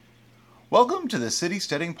Welcome to the City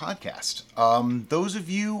Steading Podcast. Those of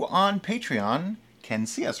you on Patreon can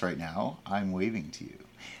see us right now. I'm waving to you.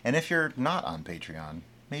 And if you're not on Patreon,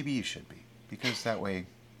 maybe you should be, because that way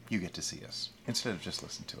you get to see us instead of just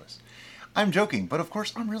listen to us. I'm joking, but of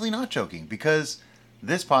course I'm really not joking, because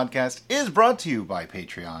this podcast is brought to you by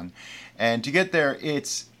Patreon. And to get there,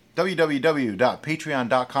 it's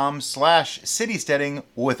www.patreon.com/citysteading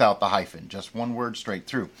without the hyphen. Just one word straight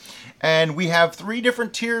through. And we have 3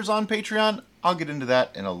 different tiers on Patreon. I'll get into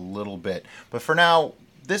that in a little bit. But for now,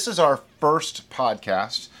 this is our first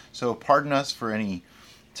podcast. So pardon us for any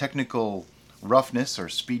technical roughness or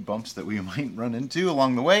speed bumps that we might run into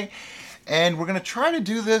along the way. And we're going to try to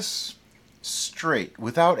do this straight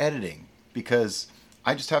without editing, because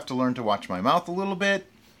I just have to learn to watch my mouth a little bit.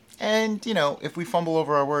 And, you know, if we fumble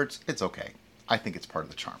over our words, it's okay. I think it's part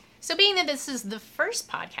of the charm. So being that this is the first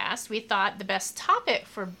podcast, we thought the best topic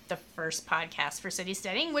for the first podcast for City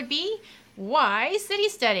Steading would be, why City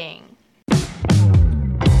Steading?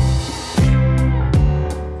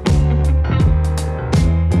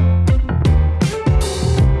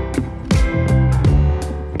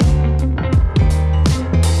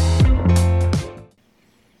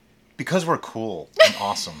 Because we're cool and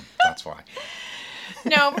awesome, that's why.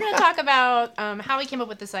 No, we're going to talk about how we came up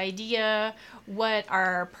with this idea, what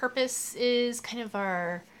our purpose is, kind of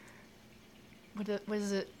our, what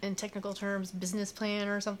is it in technical terms, business plan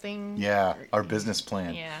or something? Yeah, our business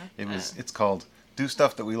plan. Yeah. It's called do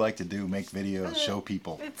stuff that we like to do, make videos, show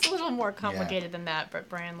people. It's a little more complicated than that, but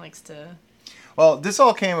Brian likes to... Well, this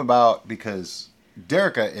all came about because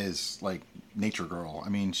Derica is like nature girl. I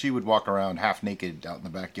mean, she would walk around half naked out in the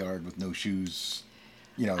backyard with no shoes.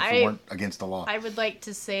 You know, if we weren't against the law. I would like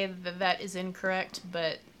to say that that is incorrect,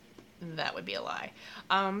 but that would be a lie.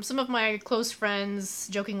 Some of my close friends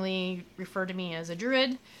jokingly refer to me as a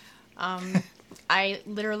druid. I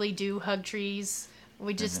literally do hug trees.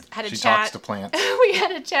 We just had a chat. She talks to plants. We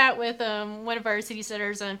had a chat with one of our city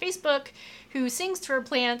setters on Facebook who sings to her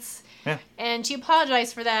plants, and she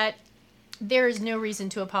apologized for that. There is no reason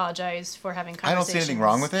to apologize for having conversations. I don't see anything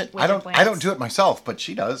wrong with it. With I don't do it myself, but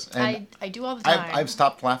she does. And I do all the time. I've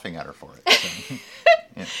stopped laughing at her for it. So,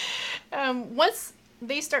 yeah. Once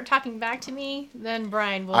they start talking back to me, then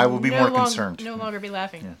Brian will. I will be more concerned. No longer be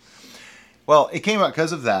laughing. Yeah. Well, it came out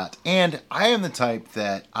because of that, and I am the type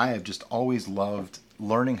that I have just always loved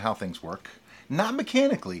learning how things work, not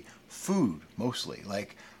mechanically, food mostly.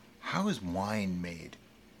 Like, how is wine made?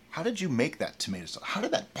 How did you make that tomato sauce? How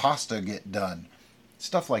did that pasta get done?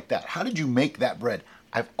 Stuff like that. How did you make that bread?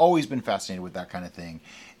 I've always been fascinated with that kind of thing.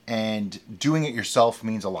 And doing it yourself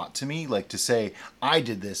means a lot to me. Like to say, I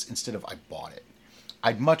did this instead of I bought it.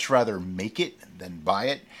 I'd much rather make it than buy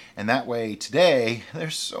it. And that way today,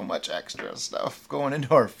 there's so much extra stuff going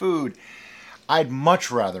into our food. I'd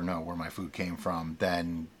much rather know where my food came from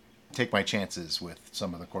than take my chances with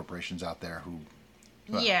some of the corporations out there who...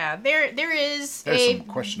 Yeah, there is a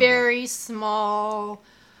very small,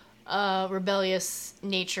 rebellious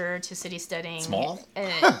nature to City Steading. Small?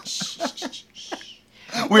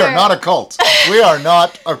 We are not a cult. We are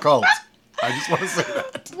not a cult. I just want to say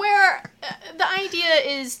that. Where the idea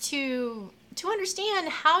is to understand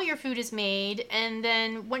how your food is made, and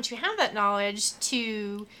then once you have that knowledge,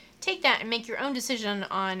 to take that and make your own decision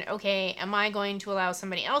on, okay, am I going to allow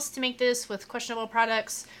somebody else to make this with questionable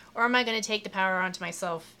products, or am I going to take the power onto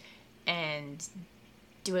myself and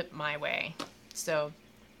do it my way? So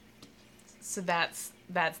that's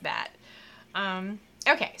that.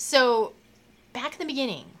 Okay, so back in the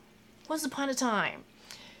beginning, once upon a time,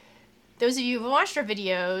 those of you who have watched our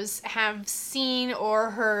videos have seen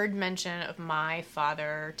or heard mention of my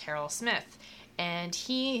father, Terrell Smith. And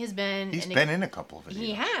he has been... He's been in a couple of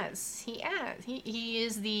videos. He has. He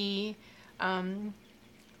is the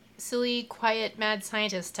silly, quiet, mad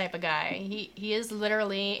scientist type of guy. He is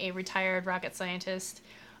literally a retired rocket scientist.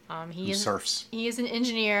 He surfs. He is an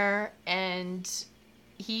engineer, and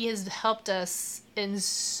he has helped us in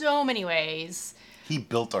so many ways. He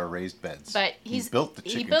built our raised beds. But he built the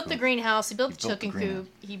chicken coop. The greenhouse. He built the chicken coop.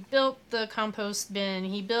 He built the compost bin.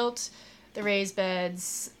 He built the raised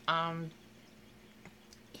beds.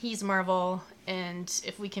 He's Marvel, and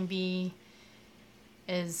if we can be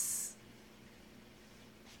as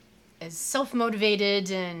self-motivated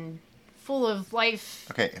and full of life...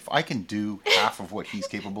 Okay, if I can do half of what he's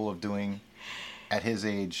capable of doing at his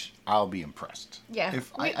age, I'll be impressed. Yeah.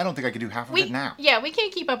 I don't think I could do half of it now. Yeah, we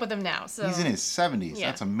can't keep up with him now. So he's in his 70s. Yeah.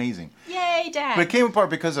 That's amazing. Yay, Dad. But it came apart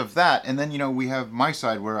because of that, and then, we have my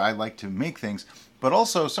side where I like to make things, but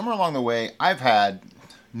also somewhere along the way, I've had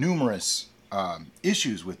numerous...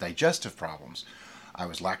 issues with digestive problems. I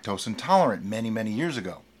was lactose intolerant many, many years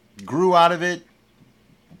ago. grew out of it,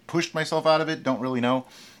 pushed myself out of it, don't really know.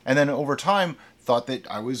 And then over time, thought that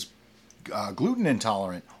I was gluten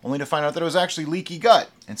intolerant, only to find out that it was actually leaky gut.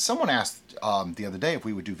 And someone asked the other day if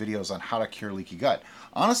we would do videos on how to cure leaky gut.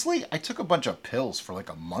 Honestly, I took a bunch of pills for like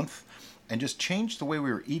a month and just changed the way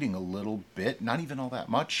we were eating a little bit, not even all that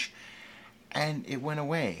much, and it went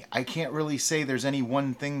away. I can't really say there's any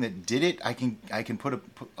one thing that did it. I can put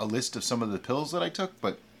a list of some of the pills that I took,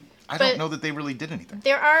 but I don't know that they really did anything.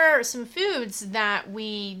 There are some foods that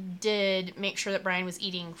we did make sure that Brian was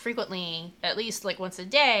eating frequently, at least like once a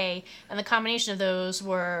day, and the combination of those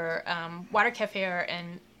were water kefir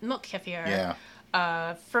and milk kefir.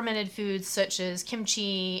 Yeah. Fermented foods such as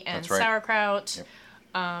kimchi and That's right. sauerkraut.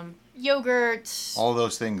 Yep. Yogurt. All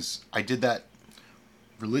those things. I did that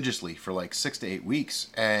religiously for like 6 to 8 weeks,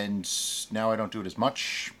 and now I don't do it as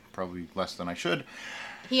much, probably less than I should.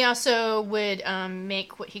 He also would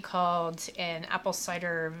make what he called an apple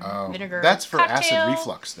cider vinegar That's for cocktail. acid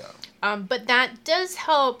reflux, though. But that does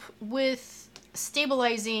help with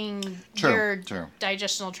stabilizing your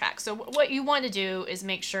digestional tract. So what you want to do is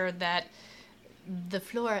make sure that the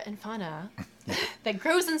flora and fauna that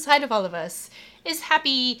grows inside of all of us is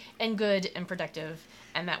happy and good and productive,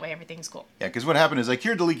 and that way everything's cool. Yeah, because what happened is I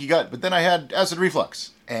cured the leaky gut, but then I had acid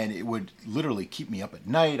reflux, and it would literally keep me up at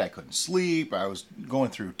night. I couldn't sleep. I was going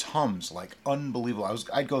through Tums, like unbelievable.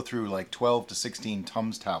 I'd go through like 12 to 16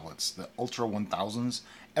 Tums tablets, the Ultra 1000s,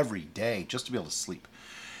 every day just to be able to sleep.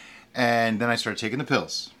 And then I started taking the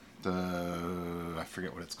pills. I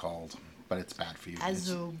forget what it's called, but it's bad for you.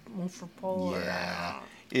 Yeah.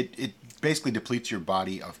 It basically depletes your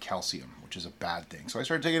body of calcium, which is a bad thing. So I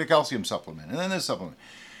started taking a calcium supplement, and then this supplement.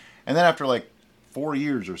 And then after like 4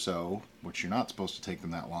 years or so, which you're not supposed to take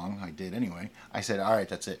them that long, I did anyway, I said, all right,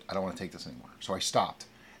 that's it. I don't want to take this anymore. So I stopped.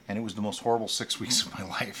 And it was the most horrible 6 weeks of my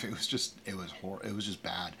life. It was just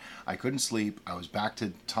bad. I couldn't sleep. I was back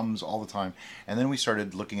to Tums all the time. And then we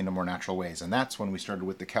started looking into more natural ways. And that's when we started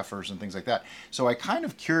with the kefirs and things like that. So I kind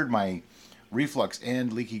of cured my reflux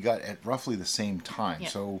and leaky gut at roughly the same time. Yeah.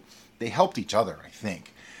 So they helped each other, I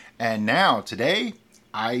think. And now, today,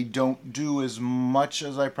 I don't do as much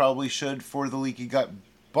as I probably should for the leaky gut,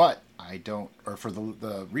 or for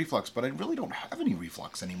the reflux, but I really don't have any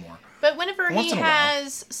reflux anymore. But whenever he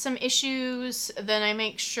has some issues, then I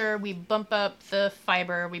make sure we bump up the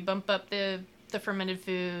fiber, we bump up the fermented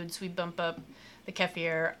foods, we bump up the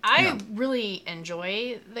kefir. I really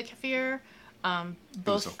enjoy the kefir.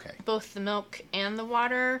 Both the milk and the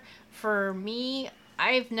water. For me,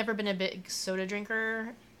 I've never been a big soda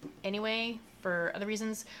drinker anyway, for other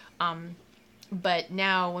reasons. But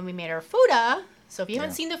now when we made our FODA, so if you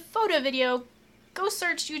haven't seen the FODA video, go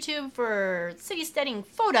search YouTube for City Steading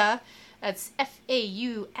FODA. That's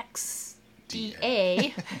FAUXDA.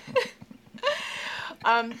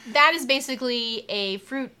 That is basically a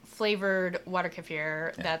fruit-flavored water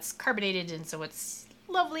kefir that's carbonated, and so it's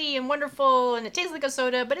lovely and wonderful, and it tastes like a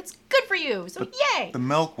soda, but it's good for you, so yay! The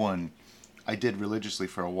milk one I did religiously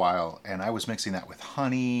for a while, and I was mixing that with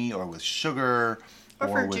honey or with sugar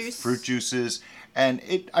or with fruit juices, and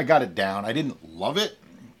I got it down. I didn't love it,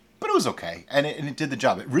 but it was okay, and it did the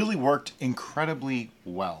job. It really worked incredibly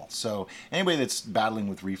well. So anybody that's battling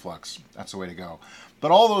with reflux, that's the way to go.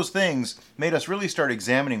 But all those things made us really start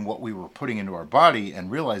examining what we were putting into our body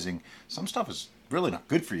and realizing some stuff is really not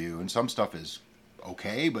good for you, and some stuff is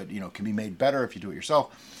okay, but can be made better if you do it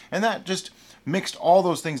yourself. And that just mixed all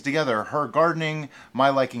those things together. Her gardening, my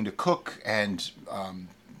liking to cook and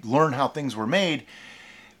learn how things were made,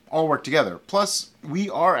 all work together. Plus, we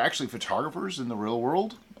are actually photographers in the real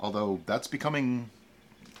world, although that's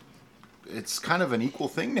it's kind of an equal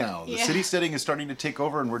thing now. The city steading is starting to take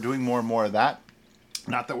over, and we're doing more and more of that.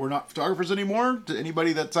 Not that we're not photographers anymore. To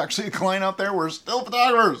anybody that's actually a client out there, we're still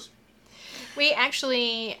photographers. We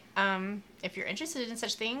actually, if you're interested in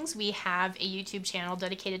such things, we have a YouTube channel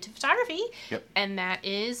dedicated to photography. Yep. And that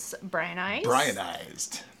is Brianized.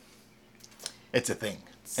 Brianized. It's a thing.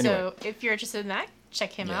 So if you're interested in that,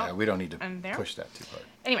 check him out. Yeah, we don't need to push that too hard.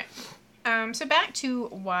 Anyway, so back to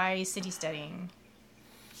why City Steading.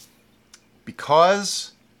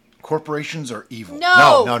 Because corporations are evil.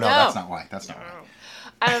 No, that's not why. That's not why.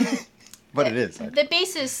 But it is. The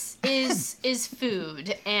basis is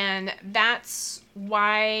food, and that's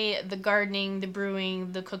why the gardening, the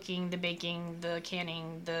brewing, the cooking, the baking, the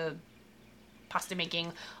canning, the pasta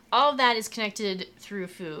making, all of that is connected through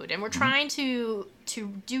food. And we're trying to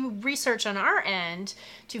do research on our end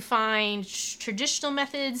to find traditional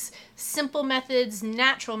methods, simple methods,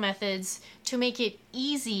 natural methods to make it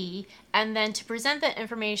easy, and then to present that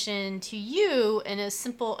information to you in a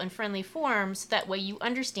simple and friendly form so that way you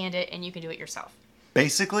understand it and you can do it yourself.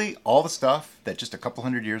 Basically, all the stuff that just a couple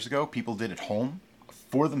hundred years ago people did at home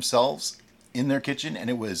for themselves in their kitchen, and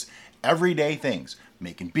it was everyday things.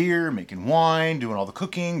 Making beer, making wine, doing all the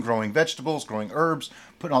cooking, growing vegetables, growing herbs,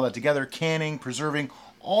 putting all that together, canning, preserving.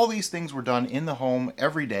 All these things were done in the home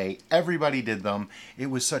every day. Everybody did them. It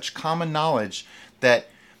was such common knowledge that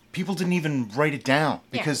people didn't even write it down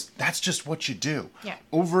because that's just what you do. Yeah.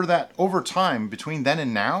 Over time, between then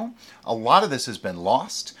and now, a lot of this has been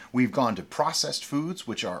lost. We've gone to processed foods,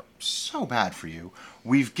 which are so bad for you.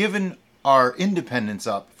 We've given our independence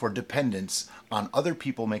up for dependence on other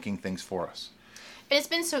people making things for us. And it's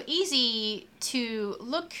been so easy to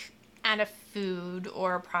look at a food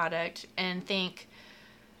or a product and think,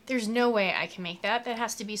 there's no way I can make that. That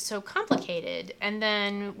has to be so complicated. And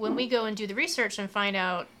then when we go and do the research and find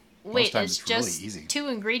out, wait, it's just really easy. 2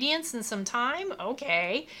 ingredients and some time?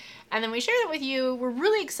 Okay. And then we share that with you. We're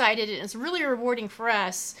really excited, and it's really rewarding for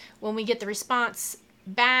us when we get the response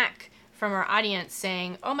back from our audience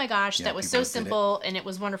saying, oh my gosh, that was so simple and it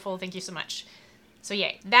was wonderful. Thank you so much. So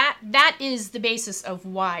yay, that is the basis of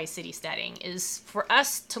why City Steading is for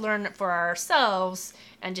us to learn for ourselves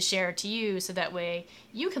and to share it to you, so that way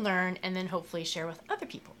you can learn and then hopefully share with other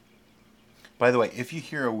people. By the way, if you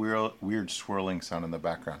hear a weird swirling sound in the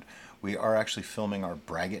background, we are actually filming our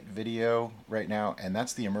Braggot video right now, and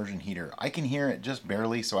that's the immersion heater. I can hear it just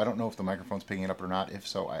barely, so I don't know if the microphone's picking it up or not. If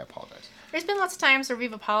so, I apologize. There's been lots of times where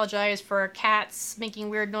we've apologized for our cats making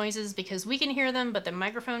weird noises because we can hear them, but the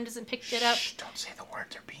microphone doesn't pick it up. Shh, don't say the word.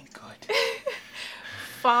 They're being good.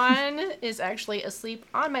 Fawn is actually asleep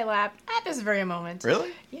on my lap at this very moment.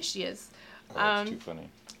 Really? Yes, she is. Oh, that's too funny.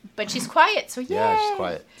 But she's quiet, so yay! Yeah, she's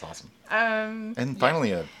quiet. It's awesome. And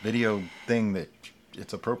finally, a video thing that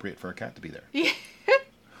it's appropriate for a cat to be there. Yeah.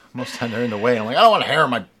 Most of the time they're in the way. I'm like, I don't want hair on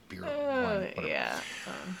my beard. Yeah.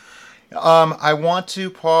 I want to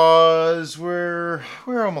pause. We're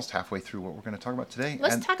almost halfway through what we're going to talk about today.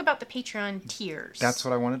 Let's talk about the Patreon tiers. That's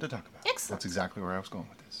what I wanted to talk about. Excellent. That's exactly where I was going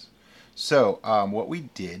with this. So, what we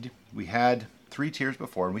did, we had 3 tiers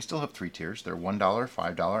before, and we still have 3 tiers. They're $1,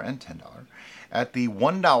 $5, and $10. At the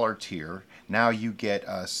 $1 tier, now you get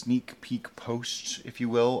a sneak peek post, if you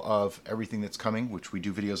will, of everything that's coming, which we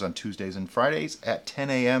do videos on Tuesdays and Fridays at 10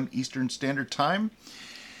 a.m. Eastern Standard Time.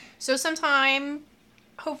 So sometime,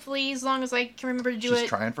 hopefully, as long as I can remember to do Just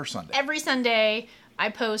trying for Sunday. Every Sunday, I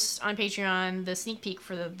post on Patreon the sneak peek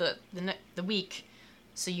for the week,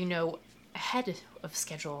 so you know ahead of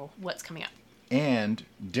schedule what's coming up. And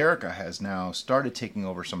Derica has now started taking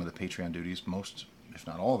over some of the Patreon duties, most, if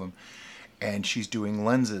not all of them, and she's doing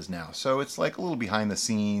lenses now. So it's like a little behind the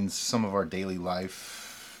scenes, some of our daily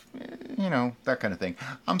life, that kind of thing.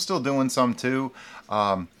 I'm still doing some too.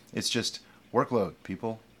 It's just workload,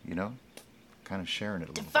 people, kind of sharing it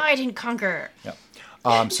a little bit. Divide and conquer.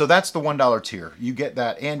 Yep. So that's the $1 tier. You get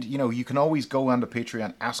that. And, you can always go onto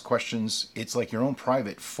Patreon, ask questions. It's like your own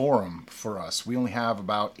private forum for us. We only have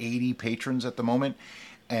about 80 patrons at the moment.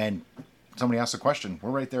 And somebody asks a question, we're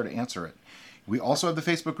right there to answer it. We also have the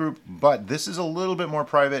Facebook group, but this is a little bit more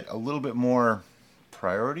private, a little bit more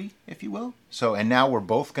priority, if you will. So, and now we're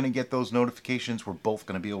both going to get those notifications. We're both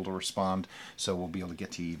going to be able to respond. So we'll be able to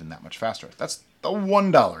get to you even that much faster. That's the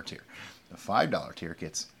 $1 tier. The $5 tier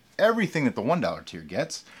gets everything that the $1 tier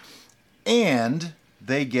gets, and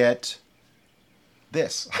they get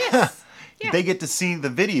this. Yes. Yeah. They get to see the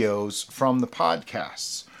videos from the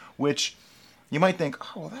podcasts, which you might think,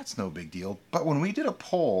 oh, well, that's no big deal. But when we did a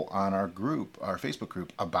poll on our group, our Facebook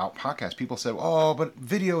group, about podcasts, people said, oh, but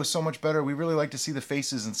video is so much better. We really like to see the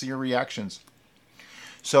faces and see your reactions.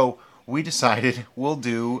 So we decided we'll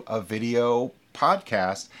do a video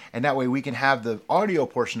podcast, and that way we can have the audio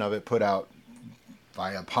portion of it put out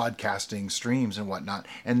via podcasting streams and whatnot,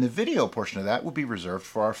 and the video portion of that will be reserved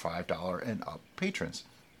for our $5 and up patrons.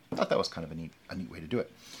 I thought that was kind of a neat way to do it.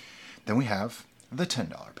 Then we have the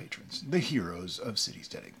 $10 patrons, the heroes of City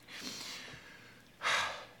Steading.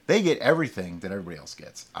 They get everything that everybody else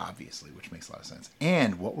gets, obviously, which makes a lot of sense.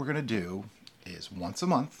 And what we're going to do is once a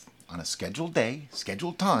month, on a scheduled day,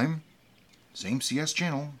 scheduled time, same CS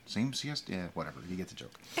channel, same CS, whatever, you get the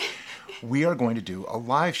joke. We are going to do a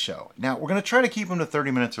live show. Now, we're going to try to keep them to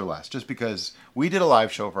 30 minutes or less, just because we did a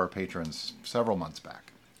live show for our patrons several months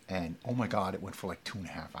back. And, oh my God, it went for like 2.5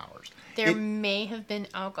 hours. There may have been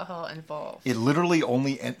alcohol involved. It literally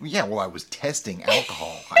only... I was testing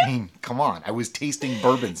alcohol. I mean, come on. I was tasting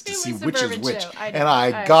bourbons to see which is which. And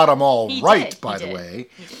I got them all right, by the way.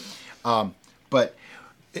 But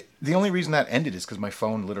the only reason that ended is because my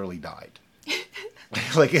phone literally died.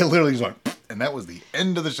 Like, it literally was like... And that was the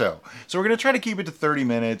end of the show. So we're going to try to keep it to 30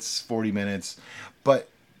 minutes, 40 minutes. But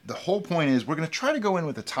the whole point is we're going to try to go in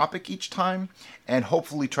with a topic each time and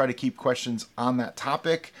hopefully try to keep questions on that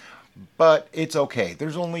topic. But it's okay.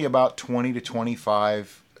 There's only about 20 to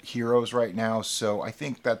 25 heroes right now, so I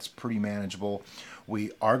think that's pretty manageable.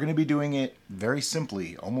 We are going to be doing it very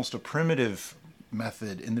simply, almost a primitive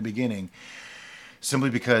method in the beginning, simply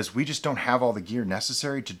because we just don't have all the gear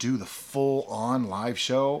necessary to do the full-on live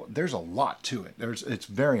show. There's a lot to it. It's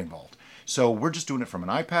very involved. So we're just doing it from an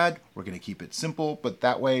iPad. We're going to keep it simple, but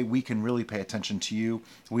that way we can really pay attention to you.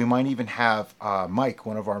 We might even have Mike,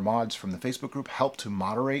 one of our mods from the Facebook group, help to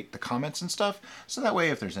moderate the comments and stuff. So that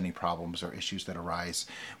way if there's any problems or issues that arise,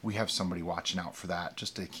 we have somebody watching out for that,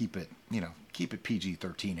 just to keep it, keep it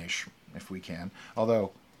PG-13-ish if we can.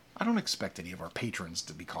 Although I don't expect any of our patrons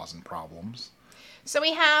to be causing problems. So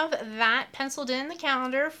we have that penciled in the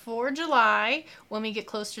calendar for July. When we get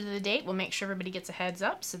closer to the date, we'll make sure everybody gets a heads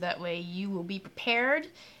up, so that way you will be prepared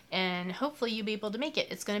and hopefully you'll be able to make it.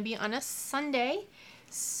 It's going to be on a Sunday,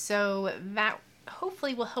 so that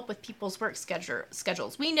hopefully will help with people's work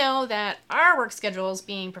schedules. We know that our work schedules,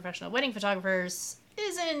 being professional wedding photographers,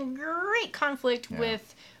 is in great conflict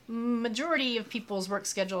with majority of people's work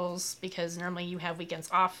schedules, because normally you have weekends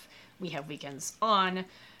off, we have weekends on,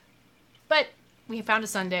 but we found a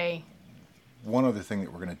Sunday. One other thing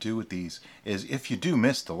that we're going to do with these is, if you do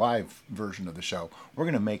miss the live version of the show, we're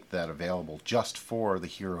going to make that available just for the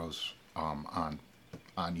heroes on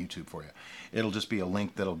YouTube for you. It'll just be a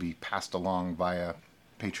link that'll be passed along via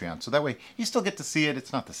Patreon. So that way you still get to see it.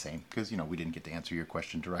 It's not the same because, we didn't get to answer your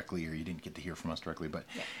question directly, or you didn't get to hear from us directly, but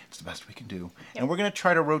it's the best we can do. And we're going to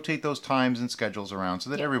try to rotate those times and schedules around so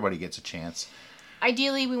that everybody gets a chance.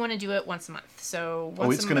 Ideally, we want to do it once a month. So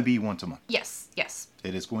it's going to be once a month. Yes.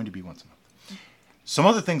 It is going to be once a month. Some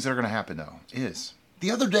other things that are going to happen, though, is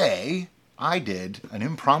the other day I did an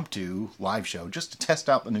impromptu live show just to test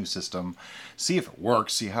out the new system, see if it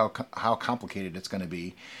works, see how complicated it's going to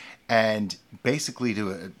be, and basically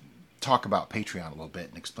to talk about Patreon a little bit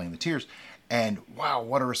and explain the tiers. And wow,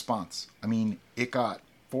 what a response. I mean, it got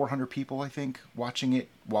 400 people, I think, watching it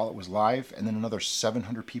while it was live, and then another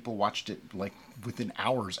 700 people watched it like within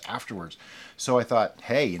hours afterwards. So I thought,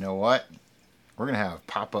 hey, you know what? We're going to have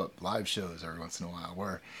pop-up live shows every once in a while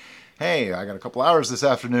where, hey, I got a couple hours this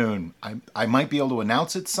afternoon. I might be able to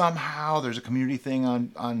announce it somehow. There's a community thing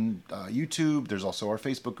on YouTube. There's also our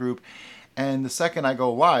Facebook group. And the second I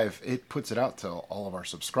go live, it puts it out to all of our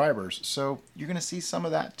subscribers. So you're going to see some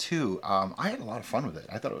of that too. I had a lot of fun with it.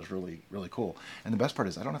 I thought it was really, really cool. And the best part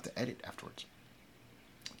is I don't have to edit afterwards.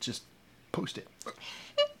 Just post it.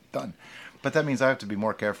 Done. But that means I have to be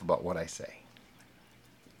more careful about what I say.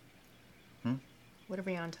 What are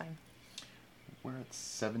we on time? We're at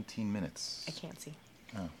 17 minutes. I can't see.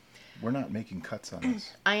 Oh, we're not making cuts on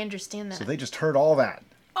this. I understand that. So they just heard all that.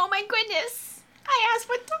 Oh my goodness. I asked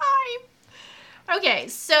for time. Okay,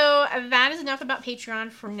 so that is enough about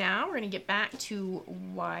Patreon for now. We're going to get back to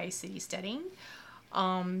why City Steading.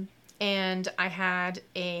 And I had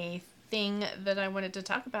a thing that I wanted to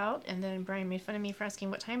talk about, and then Brian made fun of me for asking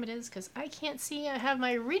what time it is, because I can't see. I have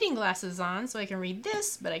my reading glasses on, so I can read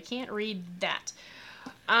this, but I can't read that.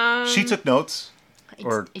 She took notes,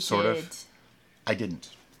 or sort of. I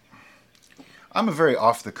didn't. I'm a very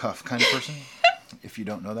off-the-cuff kind of person, if you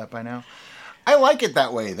don't know that by now. I like it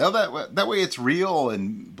that way, though. That way it's real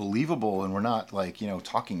and believable, and we're not like,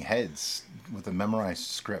 talking heads with a memorized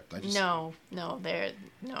script. No.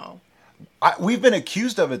 We've been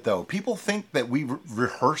accused of it, though. People think that we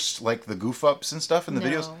rehearsed like the goof ups and stuff in the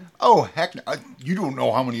videos. Oh, heck no. You don't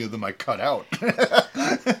know how many of them I cut out.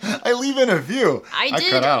 I leave in a few. I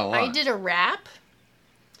cut out a lot. I did a rap.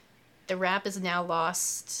 The rap is now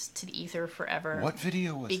lost to the ether forever. What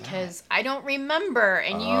video was that? Because I don't remember,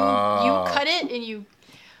 and you cut it, and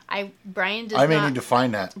Brian does not. I may need to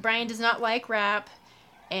find that. Brian does not like rap,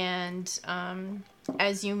 and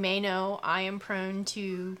as you may know, I am prone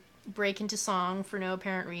to break into song for no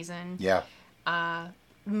apparent reason. Yeah.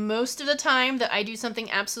 Most of the time that I do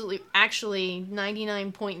something actually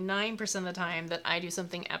 99.9% of the time that I do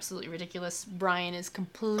something absolutely ridiculous, Brian is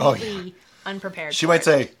completely unprepared. She might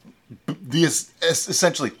say,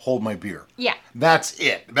 essentially, hold my beer. Yeah. That's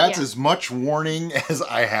it. That's as much warning as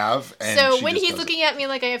I have. And so when he's looking at me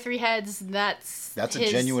like I have three heads, that's a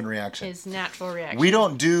genuine reaction. His natural reaction. We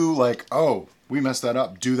don't do like, oh, we messed that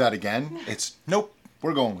up, do that again. It's, nope,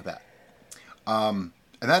 we're going with that. And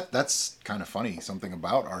that's kind of funny. Something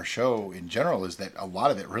about our show in general is that a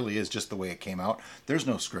lot of it really is just the way it came out. There's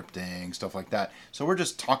no scripting, stuff like that. So we're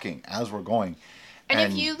just talking as we're going.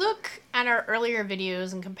 And if you look at our earlier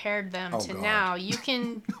videos and compared them to God. now, you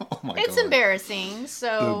can... Oh my it's God. embarrassing,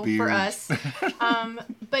 so for us.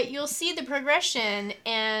 But you'll see the progression,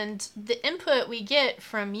 and the input we get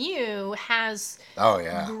from you has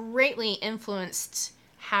greatly influenced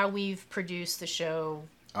how we've produced the show.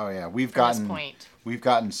 Oh yeah, we've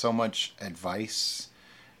gotten so much advice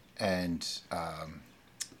and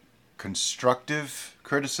constructive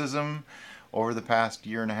criticism over the past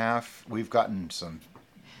year and a half. We've gotten some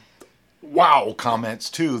wow comments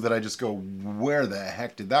too that I just go, where the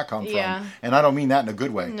heck did that come from? And I don't mean that in a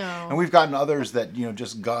good way. No. And we've gotten others that,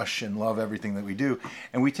 just gush and love everything that we do.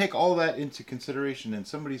 And we take all that into consideration, and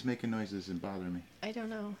somebody's making noises and bothering me. I don't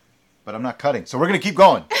know. But I'm not cutting, so we're going to keep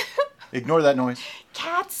going. Ignore that noise.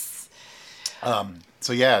 Cats.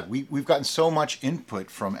 So yeah, we've gotten so much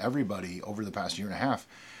input from everybody over the past year and a half.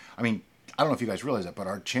 I mean, I don't know if you guys realize that, but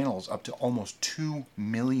our channel is up to almost 2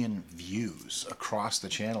 million views across the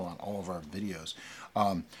channel on all of our videos.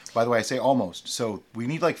 By the way, I say almost. So we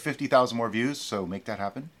need like 50,000 more views, so make that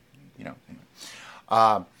happen.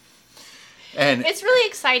 And it's really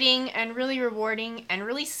exciting and really rewarding and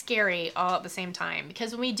really scary all at the same time.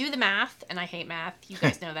 Because when we do the math, and I hate math, you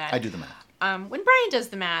guys know that. I do the math. When Brian does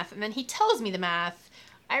the math and then he tells me the math,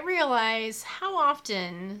 I realize how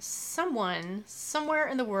often someone somewhere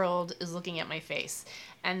in the world is looking at my face.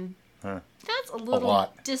 And that's a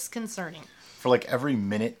little disconcerting. For like every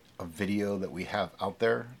minute of video that we have out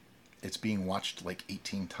there, it's being watched like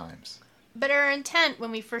 18 times. But our intent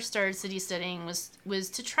when we first started City Steading was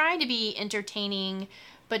to try to be entertaining,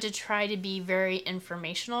 but to try to be very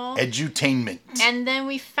informational. Edutainment. And then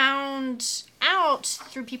we found out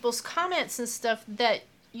through people's comments and stuff that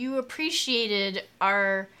you appreciated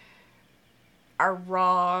our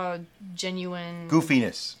raw, genuine...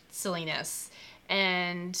 goofiness. Silliness.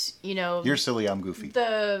 And, You're silly, I'm goofy.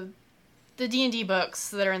 The D&D books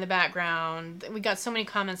that are in the background, we got so many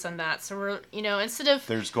comments on that. So we're, instead of...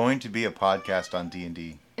 There's going to be a podcast on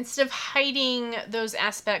D&D. Instead of hiding those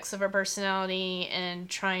aspects of our personality and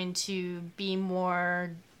trying to be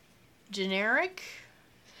more generic,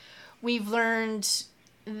 we've learned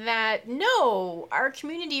that no, our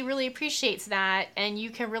community really appreciates that, and you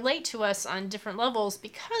can relate to us on different levels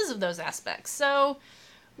because of those aspects. So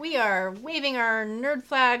we are waving our nerd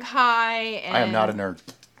flag high. And I am not a nerd.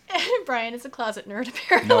 Brian is a closet nerd,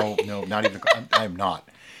 apparently. No, not even. I'm not.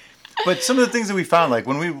 But some of the things that we found, like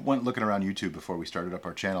when we went looking around YouTube before we started up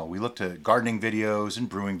our channel, we looked at gardening videos and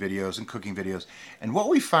brewing videos and cooking videos. And what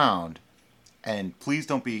we found, and please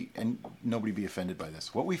don't be, and nobody be offended by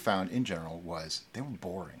this, what we found in general was they were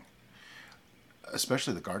boring.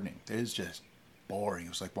 Especially the gardening. It is just boring. It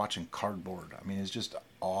was like watching cardboard. I mean, it's just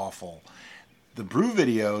awful. The brew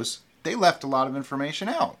videos, they left a lot of information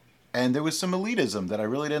out. And there was some elitism that I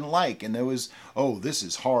really didn't like. And there was, this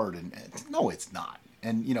is hard. And no, it's not.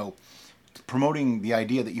 And, promoting the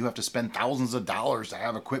idea that you have to spend thousands of dollars to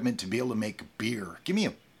have equipment to be able to make beer. Give me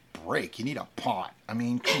a break. You need a pot. I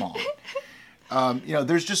mean, come on.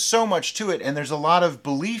 There's just so much to it. And there's a lot of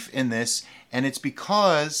belief in this. And it's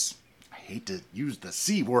because, I hate to use the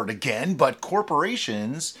C word again, but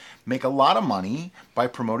corporations make a lot of money by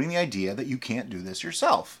promoting the idea that you can't do this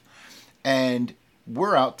yourself. And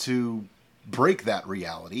we're out to break that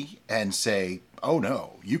reality and say, oh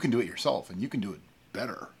no, you can do it yourself and you can do it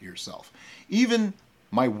better yourself. Even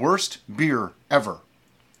my worst beer ever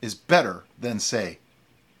is better than, say,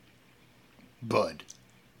 Bud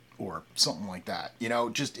or something like that.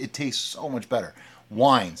 It tastes so much better.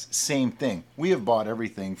 Wines, same thing. We have bought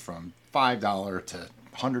everything from $5 to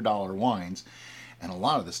 $100 wines, and a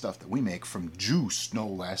lot of the stuff that we make from juice, no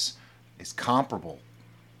less, is comparable.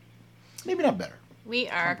 Maybe not better. We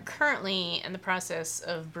are currently in the process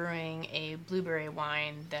of brewing a blueberry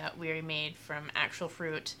wine that we made from actual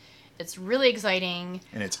fruit. It's really exciting.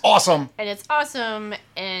 And it's awesome.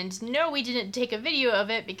 And no, we didn't take a video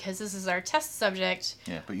of it because this is our test subject.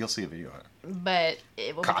 Yeah, but you'll see a video of it. But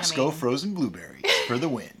it will Costco be coming. frozen blueberries for the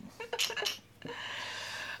win.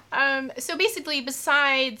 So basically,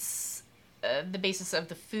 besides the basis of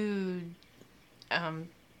the food,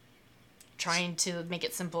 trying to make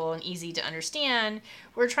it simple and easy to understand,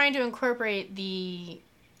 we're trying to incorporate the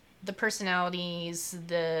personalities,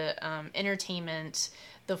 the entertainment,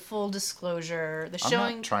 the full disclosure, the showing.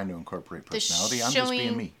 I'm not trying to incorporate personality. I'm just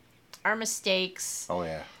being me. Our mistakes. Oh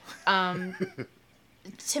yeah.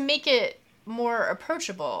 To make it more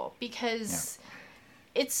approachable, because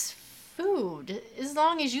it's food. As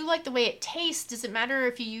long as you like the way it tastes, does it matter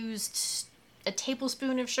if you used a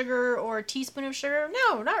tablespoon of sugar or a teaspoon of sugar?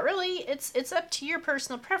 No, not really. It's up to your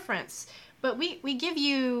personal preference. But we give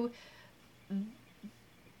you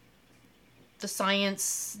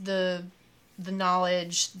science, the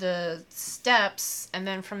knowledge, the steps, and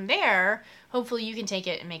then from there, hopefully you can take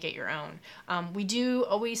it and make it your own. We do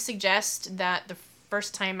always suggest that the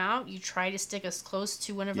first time out, you try to stick as close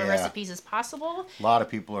to one of our recipes as possible. A lot of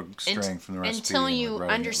people are straying from the recipe until you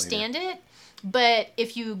understand it. But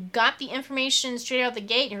if you got the information straight out the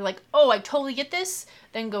gate and you're like, oh, I totally get this,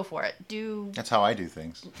 then go for it. That's how I do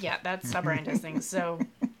things. Yeah, that's how Brian does things. So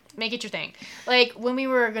make it your thing. Like when we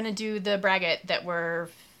were going to do the braggot that we're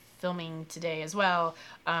filming today as well,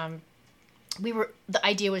 the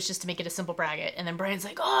idea was just to make it a simple braggot. And then Brian's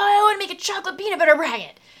like, oh, I want to make a chocolate peanut butter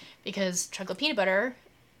braggot. Because chocolate peanut butter,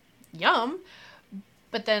 yum.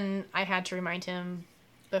 But then I had to remind him,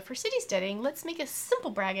 but for City Steading, let's make a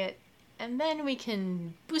simple braggot. And then we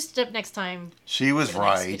can boost it up next time. She was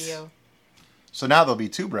right. So now there'll be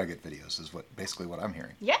 2 braggot videos is basically what I'm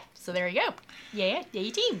hearing. Yeah, so there you go. Yeah,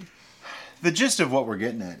 team. The gist of what we're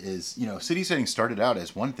getting at is, City Steading started out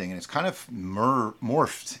as one thing, and it's kind of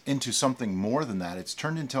morphed into something more than that. It's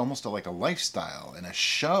turned into almost like a lifestyle and a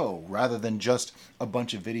show rather than just a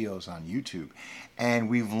bunch of videos on YouTube. And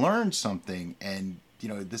we've learned something, and,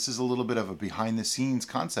 this is a little bit of a behind-the-scenes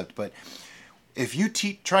concept, but if you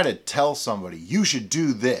try to tell somebody, you should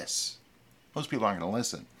do this, most people aren't going to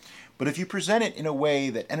listen. But if you present it in a way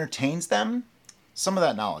that entertains them, some of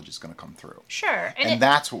that knowledge is going to come through. Sure. And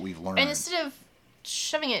that's what we've learned. And instead of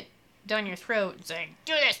shoving it down your throat and saying,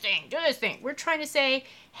 do this thing, we're trying to say,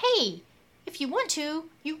 hey, if you want to,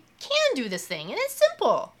 you can do this thing. And it's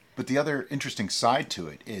simple. But the other interesting side to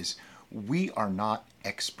it is we are not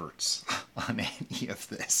experts on any of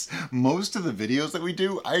this. Most of the videos that we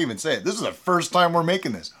do, I even say it, this is the first time we're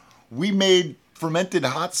making this. We made fermented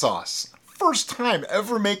hot sauce. First time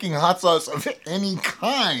ever making hot sauce of any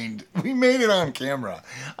kind. We made it on camera.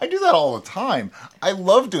 I do that all the time. I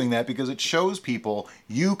love doing that because it shows people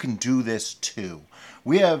you can do this too.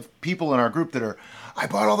 We have people in our group that are, I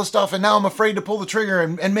bought all the stuff and now I'm afraid to pull the trigger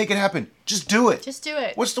and make it happen. Just do it. Just do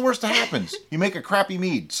it. What's the worst that happens? You make a crappy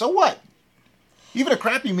mead. So what? Even a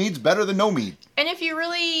crappy mead's better than no mead. And if you're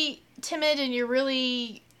really timid and you're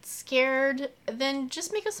really scared, then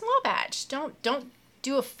just make a small batch. Don't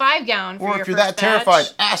do a 5-gallon for your first batch. Or if you're that terrified,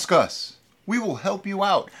 ask us. We will help you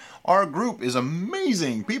out. Our group is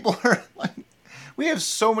amazing. People are like, we have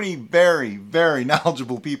so many very, very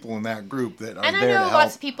knowledgeable people in that group that are there to help. And I know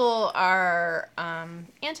lots of people are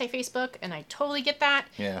anti-Facebook, and I totally get that.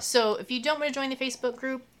 Yeah. So if you don't want to join the Facebook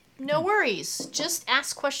group, no worries. Just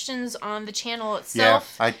ask questions on the channel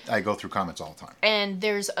itself. Yeah, I go through comments all the time. And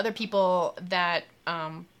there's other people that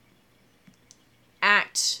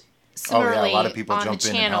act similarly a lot of people on jump the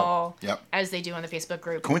in and channel help. as they do on the Facebook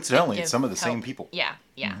group. Coincidentally, it's some of the help. same people. Yeah.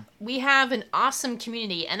 Mm-hmm. We have an awesome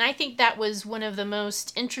community, and I think that was one of the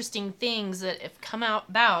most interesting things that have come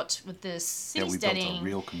about with this City Steading. Built a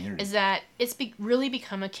real community. Is that it's really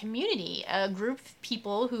become a community, a group of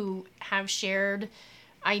people who have shared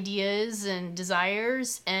ideas and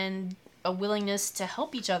desires and a willingness to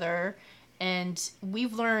help each other. And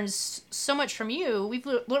we've learned so much from you. We've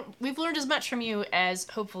learned as much from you as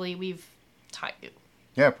hopefully we've taught you.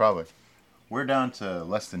 Yeah, probably. We're down to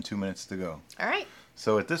less than 2 minutes to go. All right.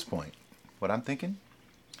 So at this point, what I'm thinking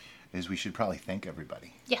is we should probably thank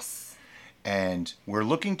everybody. Yes. And we're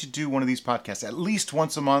looking to do one of these podcasts at least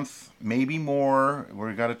once a month, maybe more.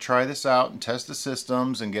 We've got to try this out and test the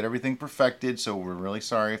systems and get everything perfected. So we're really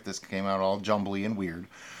sorry if this came out all jumbly and weird.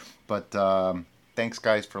 But thanks,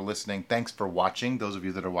 guys, for listening. Thanks for watching, those of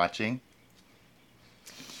you that are watching.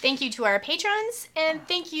 Thank you to our patrons, and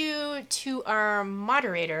thank you to our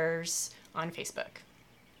moderators on Facebook.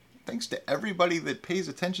 Thanks to everybody that pays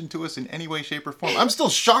attention to us in any way, shape, or form. I'm still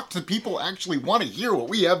shocked that people actually want to hear what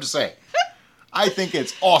we have to say. I think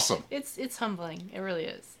it's awesome. It's humbling. It really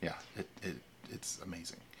is. Yeah, it's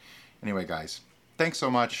amazing. Anyway, guys, thanks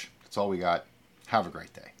so much. That's all we got. Have a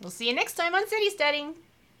great day. We'll see you next time on City Steading.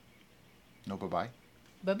 No, bye-bye.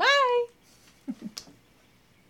 Bye-bye.